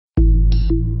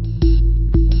I'm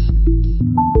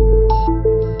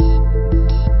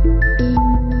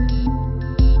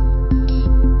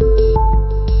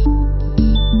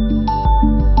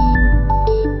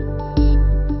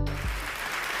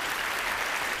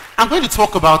going to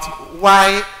talk about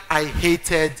why I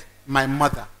hated my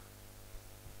mother.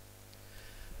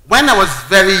 When I was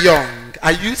very young,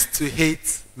 I used to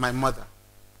hate my mother.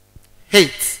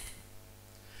 Hate.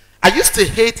 I used to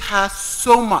hate her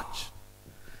so much.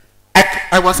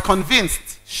 I was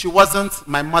convinced she wasn't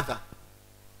my mother.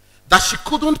 That she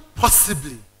couldn't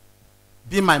possibly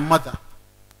be my mother.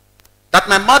 That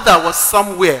my mother was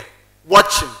somewhere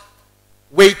watching,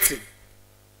 waiting.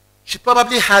 She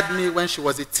probably had me when she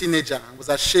was a teenager and was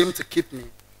ashamed to keep me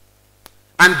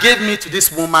and gave me to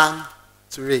this woman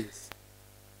to raise.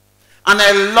 And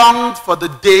I longed for the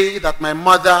day that my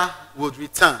mother would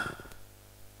return.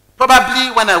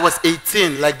 Probably when I was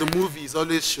 18, like the movies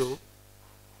always show.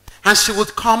 And she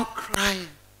would come crying.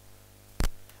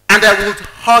 And I would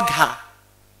hug her.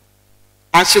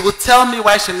 And she would tell me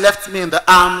why she left me in the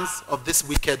arms of this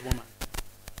wicked woman.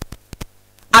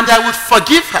 And I would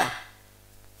forgive her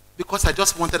because I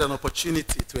just wanted an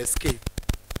opportunity to escape.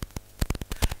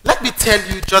 Let me tell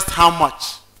you just how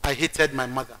much I hated my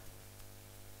mother.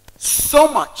 So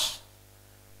much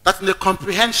that in the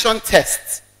comprehension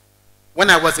test,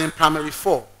 when I was in primary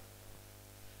 4,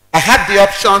 I had the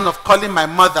option of calling my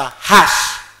mother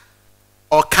harsh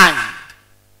or kind.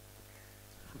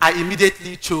 I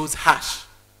immediately chose harsh.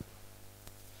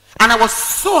 And I was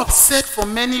so upset for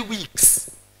many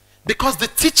weeks because the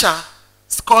teacher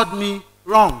scored me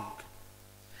wrong.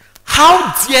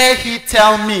 How dare he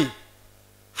tell me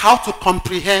how to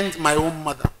comprehend my own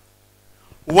mother?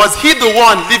 Was he the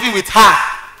one living with her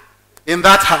in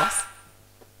that house?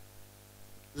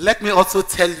 Let me also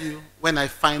tell you when I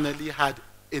finally had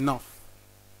enough.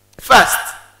 First,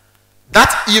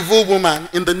 that evil woman,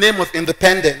 in the name of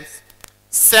independence,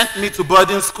 sent me to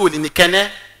boarding school in Ikene,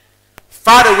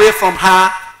 far away from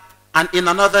her and in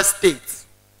another state,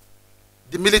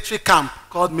 the military camp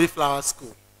called Mayflower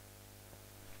School.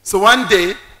 So one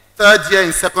day, 3rd year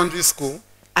in secondary school,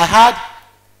 I had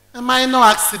a minor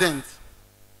accident.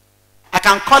 I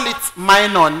can call it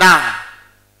minor now.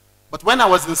 But when I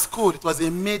was in school, it was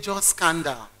a major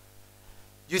scandal.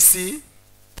 You see,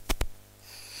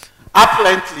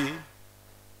 apparently,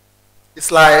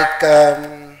 it's like,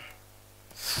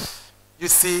 you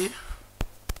see,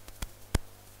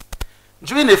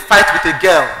 during a fight with a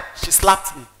girl, she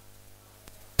slapped me.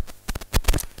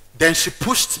 Then she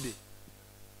pushed me,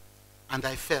 and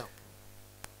I fell.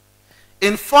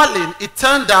 In falling, it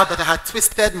turned out that I had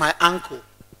twisted my ankle.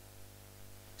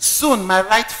 Soon, my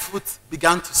right foot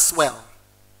began to swell,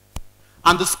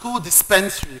 and the school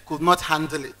dispensary could not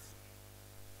handle it.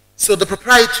 So the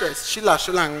proprietress, Sheila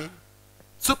Sholangi,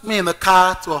 took me in the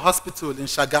car to a hospital in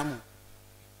Shagamu.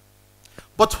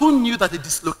 But who knew that a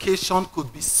dislocation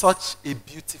could be such a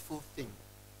beautiful thing?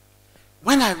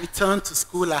 When I returned to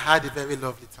school, I had a very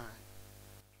lovely time.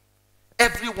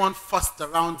 Everyone fussed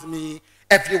around me.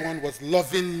 Everyone was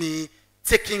loving me,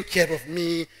 taking care of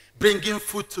me, bringing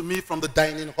food to me from the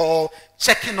dining hall,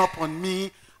 checking up on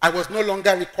me. I was no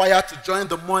longer required to join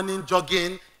the morning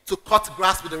jogging, to cut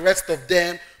grass with the rest of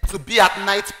them, to be at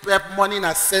night prep, morning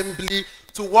assembly,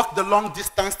 to walk the long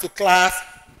distance to class.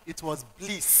 It was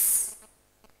bliss.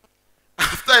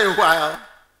 After a while,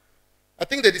 I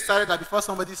think they decided that before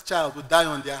somebody's child would die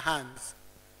on their hands,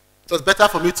 it was better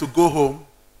for me to go home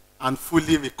and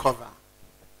fully recover.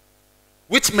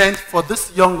 Which meant for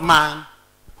this young man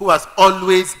who has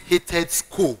always hated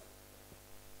school,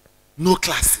 no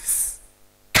classes,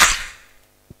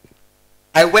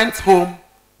 I went home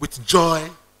with joy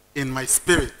in my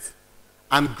spirit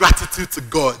and gratitude to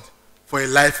God for a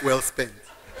life well spent.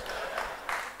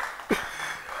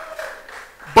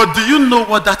 But do you know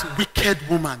what that wicked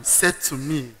woman said to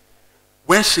me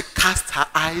when she cast her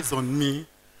eyes on me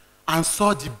and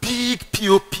saw the big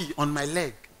POP on my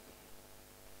leg?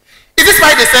 Is this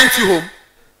why they sent you home?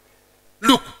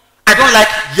 Look, I don't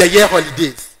like year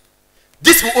holidays.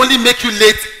 This will only make you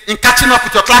late in catching up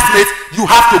with your classmates. You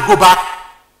have to go back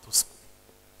to school.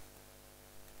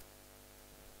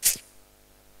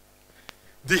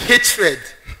 The hatred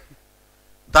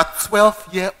that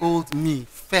 12-year-old me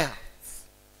felt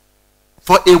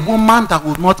for a woman that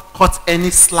would not cut any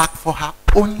slack for her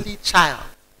only child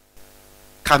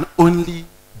can only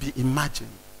be imagined.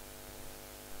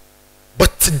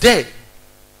 But today,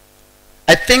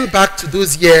 I think back to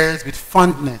those years with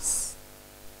fondness,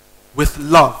 with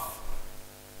love,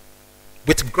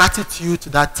 with gratitude to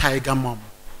that tiger mom.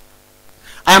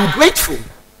 I am grateful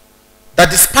that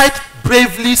despite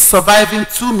bravely surviving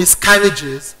 2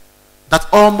 miscarriages that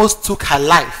almost took her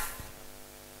life,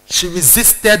 she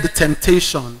resisted the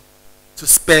temptation to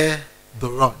spare the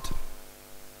rod.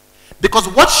 Because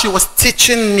what she was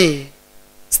teaching me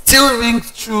still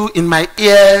rings true in my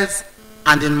ears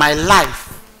and in my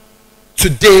life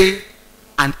today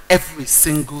and every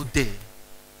single day.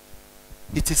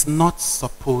 It is not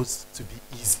supposed to be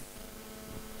easy.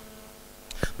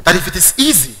 That if it is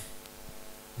easy,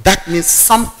 that means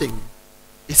something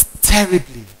is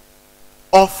terribly,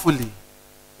 awfully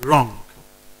wrong.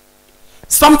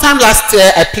 Sometime last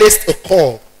year, I placed a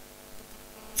call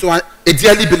to a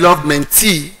dearly beloved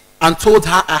mentee and told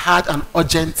her I had an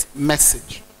urgent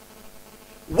message.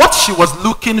 What she was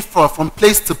looking for from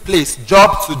place to place,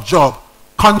 job to job,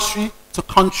 country to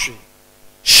country,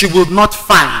 she would not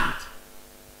find.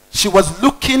 She was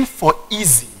looking for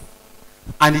easy,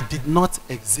 and it did not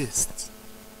exist.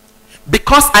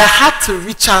 Because I had to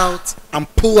reach out and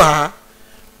pull her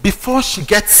before she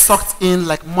gets sucked in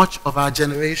like much of our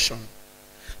generation.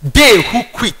 They who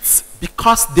quit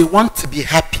because they want to be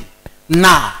happy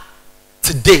now,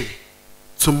 today,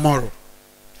 tomorrow.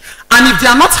 And if they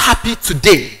are not happy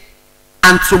today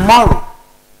and tomorrow,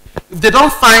 if they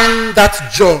don't find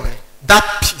that joy,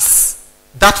 that peace,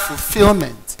 that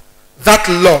fulfillment, that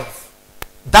love,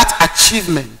 that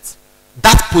achievement,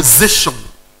 that position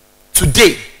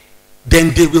today,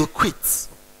 then they will quit.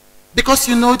 Because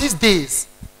you know, these days,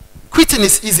 quitting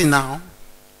is easy now.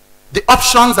 The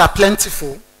options are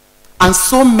plentiful, and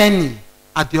so many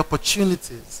are the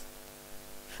opportunities.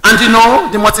 And you know,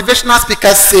 the motivational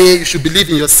speakers say you should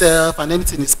believe in yourself and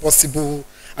anything is possible,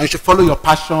 and you should follow your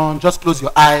passion, just close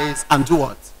your eyes and do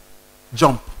what?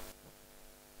 Jump.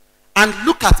 And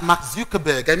look at Mark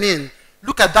Zuckerberg. I mean,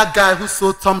 look at that guy who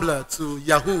sold Tumblr to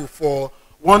Yahoo for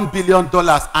 $1 billion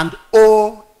and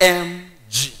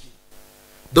OMG.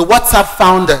 The WhatsApp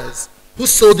founders who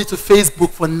sold it to Facebook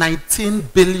for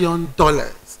 $19 billion.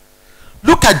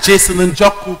 Look at Jason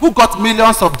Njoku, who got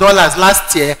millions of dollars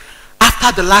last year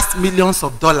after the last millions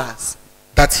of dollars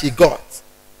that he got.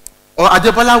 Or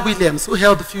Adebola Williams, who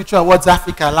held the Future Awards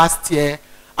Africa last year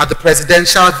at the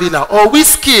Presidential Villa. Or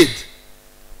Wizkid,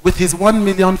 with his 1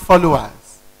 million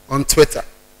followers on Twitter.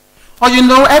 Or you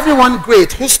know, everyone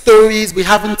great whose stories we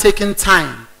haven't taken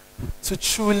time to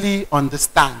truly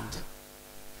understand.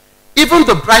 Even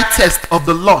the brightest of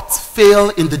the lot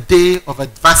fail in the day of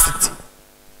adversity.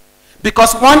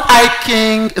 Because one-eyed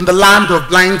king in the land of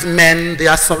blind men, they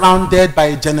are surrounded by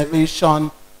a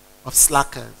generation of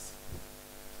slackers.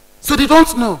 So they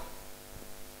don't know.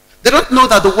 They don't know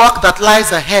that the work that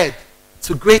lies ahead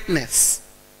to greatness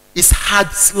is hard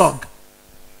slog.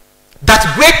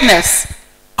 That greatness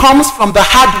comes from the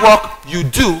hard work you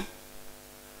do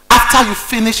after you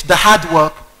finish the hard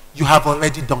work you have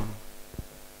already done.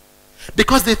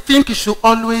 Because they think it should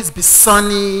always be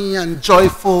sunny and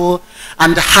joyful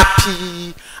and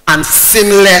happy and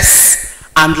seamless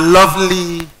and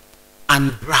lovely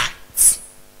and bright.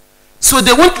 So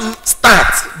they won't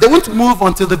start, they won't move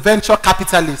until the venture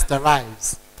capitalist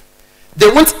arrives. They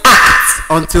won't act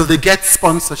until they get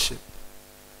sponsorship.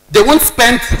 They won't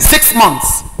spend 6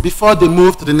 months before they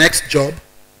move to the next job.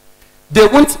 They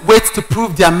won't wait to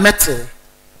prove their mettle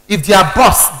if their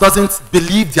boss doesn't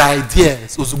believe their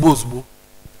ideas.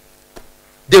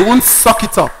 They won't suck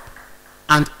it up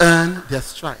and earn their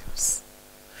stripes.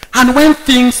 And when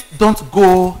things don't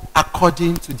go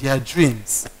according to their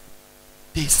dreams,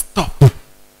 they stop.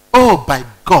 Oh, by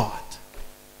God,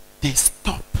 they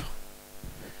stop.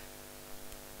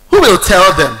 Who will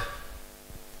tell them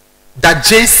that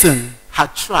Jason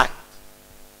had tried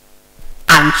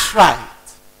and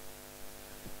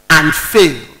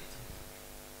failed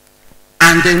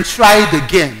and then tried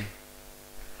again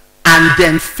and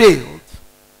then failed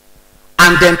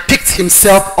and then picked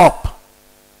himself up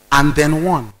and then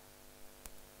won?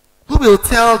 Who will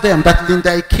tell them that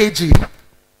Linda Ikeji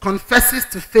confesses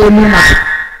to failing at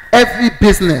every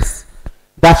business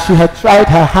that she had tried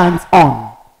her hands on?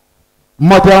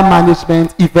 Model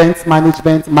management, events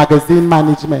management, magazine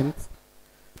management,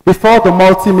 before the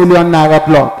multi-million naira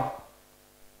blog.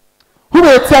 Who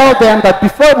will tell them that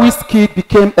before Wizkid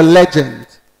became a legend,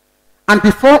 and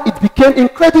before it became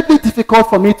incredibly difficult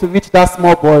for me to reach that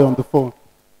small boy on the phone,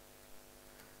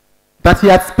 that he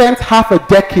had spent half a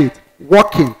decade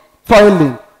working,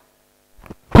 toiling,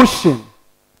 pushing,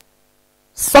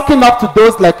 sucking up to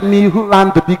those like me who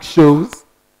ran the big shows,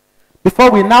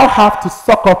 before we now have to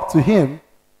suck up to him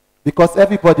because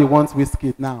everybody wants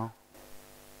Wizkid now?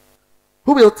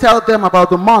 Who will tell them about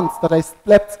the months that I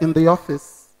slept in the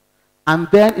office and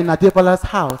then in Adebola's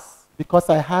house because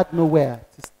I had nowhere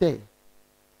to stay?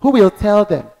 Who will tell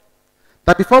them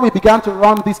that before we began to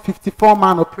run this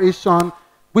 54-man operation,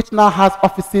 which now has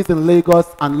offices in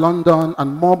Lagos and London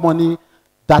and more money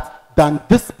than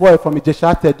this boy from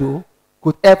Ijesha-Tedo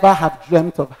could ever have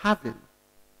dreamt of having,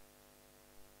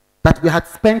 that we had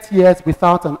spent years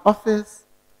without an office,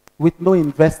 with no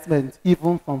investment,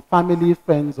 even from family,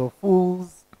 friends, or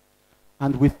fools,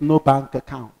 and with no bank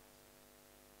account?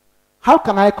 How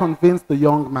can I convince the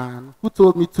young man who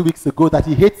told me 2 weeks ago that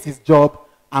he hates his job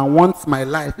and wants my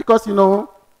life? Because, you know,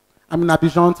 I'm in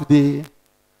Abidjan today,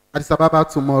 Addis Ababa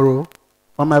tomorrow,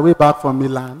 on my way back from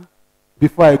Milan,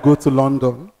 before I go to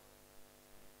London.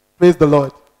 Praise the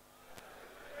Lord.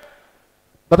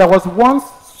 But I was once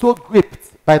so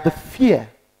gripped by the fear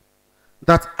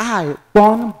that I,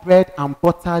 born, bred, and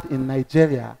buttered in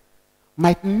Nigeria,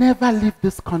 might never leave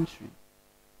this country,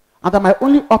 and that my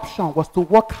only option was to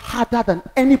work harder than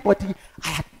anybody I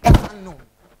had ever known.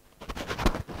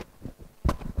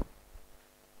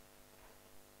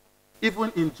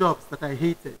 Even in jobs that I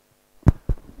hated.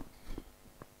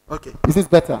 Okay, is this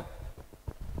better?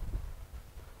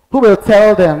 Who will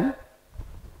tell them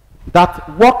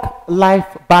that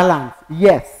work-life balance,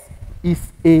 yes,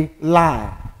 is a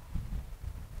lie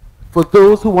for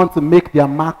those who want to make their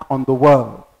mark on the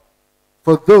world,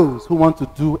 for those who want to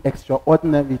do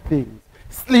extraordinary things?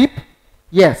 Sleep,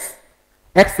 yes.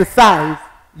 Exercise,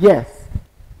 yes.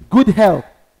 Good health,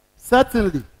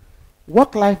 certainly.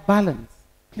 Work-life balance,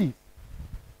 please.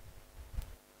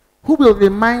 Who will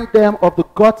remind them of the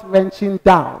gut-wrenching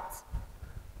doubt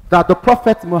that the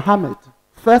Prophet Muhammad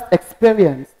first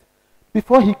experienced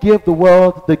before he gave the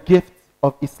world the gift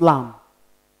of Islam,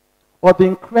 or the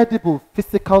incredible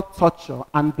physical torture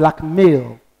and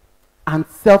blackmail and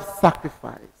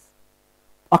self-sacrifice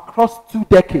across 2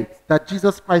 decades that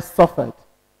Jesus Christ suffered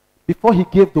before he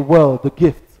gave the world the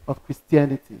gift of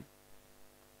Christianity?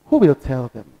 Who will tell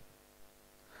them?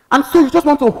 And so you just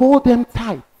want to hold them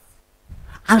tight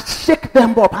and shake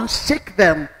them up and shake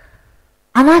them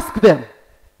and ask them,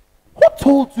 who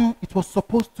told you it was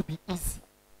supposed to be easy?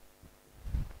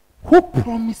 Who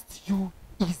promised you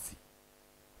easy?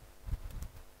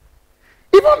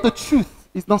 Even the truth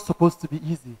is not supposed to be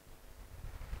easy.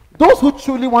 Those who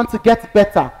truly want to get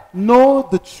better know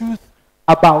the truth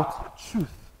about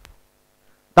truth.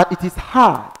 That it is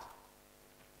hard,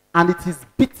 and it is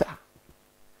bitter,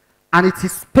 and it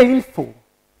is painful,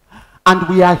 and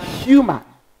we are human.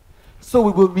 So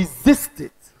we will resist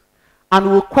it, and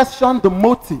we will question the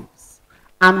motives,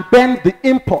 and bend the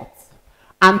imports,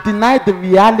 and deny the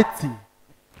reality.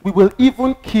 We will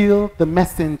even kill the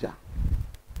messenger.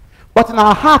 But in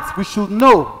our hearts, we should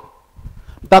know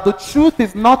that the truth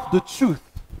is not the truth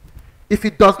if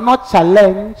it does not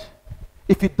challenge,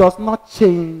 if it does not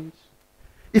change,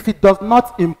 if it does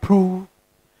not improve,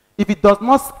 if it does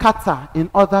not scatter in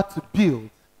order to build,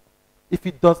 if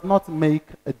it does not make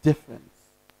a difference.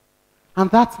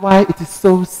 And that's why it is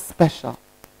so special.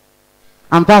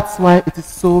 And that's why it is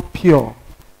so pure.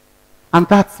 And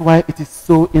that's why it is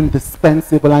so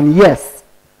indispensable. And yes,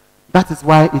 that is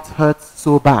why it hurts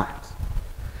so bad.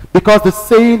 Because the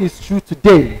saying is true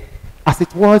today, as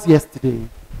it was yesterday: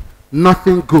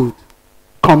 nothing good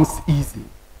comes easy.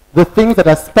 The things that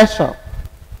are special,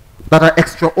 that are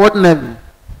extraordinary,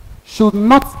 should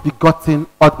not be gotten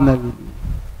ordinarily.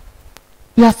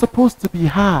 They are supposed to be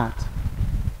hard.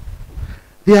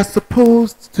 They are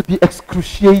supposed to be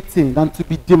excruciating and to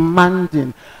be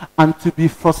demanding and to be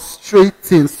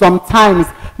frustrating. Sometimes,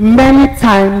 many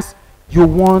times, you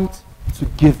want to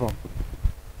give up.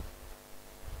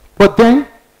 But then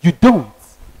you don't,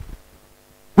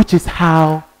 which is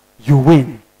how you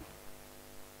win.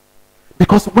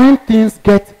 Because when things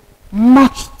get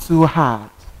much too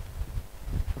hard,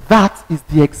 that is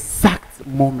the exact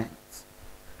moment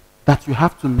that you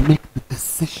have to make the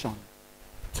decision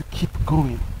to keep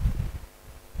going.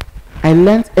 I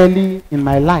learned early in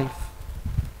my life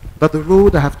that the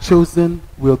road I have chosen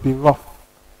will be rough.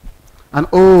 And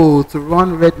oh, to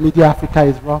run Red Media Africa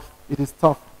is rough. It is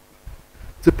tough.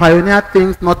 To pioneer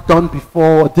things not done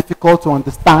before or difficult to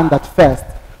understand at first,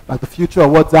 like the Future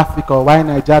Awards Africa or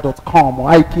whyniger.com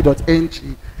or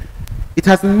IK.ng, it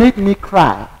has made me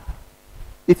cry.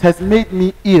 It has made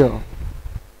me ill.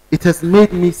 It has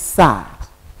made me sad.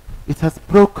 It has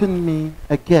broken me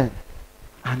again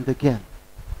and again.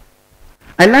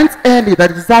 I learned early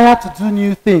that desire to do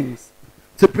new things,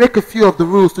 to break a few of the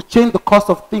rules, to change the course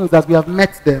of things as we have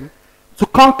met them, to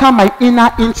conquer my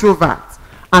inner introvert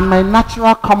and my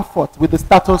natural comfort with the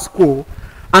status quo,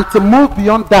 and to move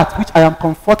beyond that which I am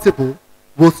comfortable,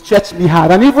 will stretch me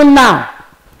hard. And even now,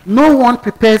 no one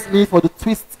prepares me for the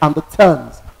twists and the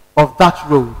turns of that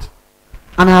road.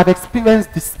 And I have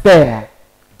experienced despair,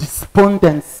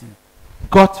 despondency,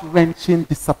 gut-wrenching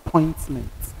disappointment,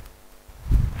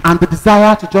 and the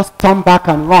desire to just turn back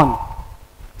and run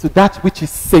to that which is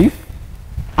safe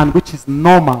and which is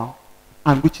normal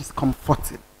and which is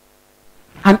comforting.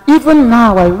 And even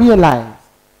now I realize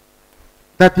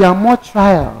that there are more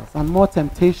trials and more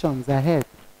temptations ahead,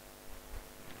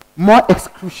 more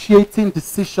excruciating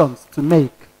decisions to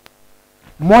make,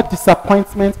 more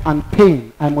disappointment and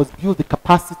pain I must build the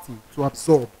capacity to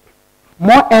absorb,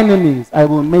 more enemies I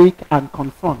will make and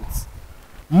confront,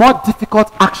 more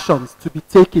difficult actions to be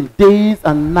taken, days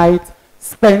and nights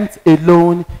spent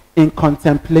alone in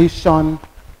contemplation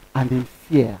and in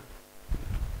fear.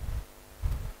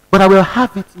 But I will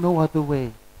have it no other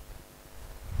way,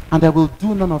 and I will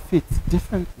do none of it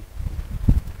differently.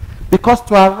 Because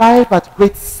to arrive at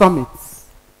great summits,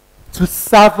 to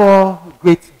savor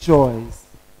great joys,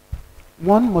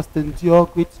 one must endure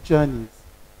great journeys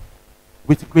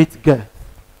with great girth.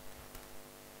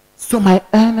 So my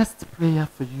earnest prayer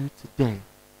for you today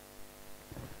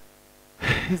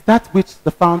is that which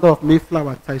the founder of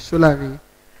Mayflower, Taisholari,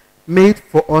 made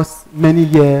for us many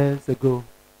years ago.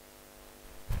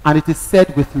 And it is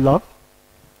said with love,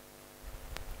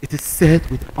 it is said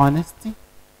with honesty,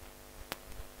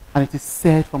 and it is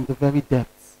said from the very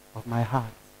depths of my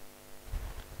heart.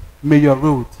 May your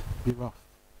road be rough.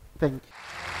 Thank you.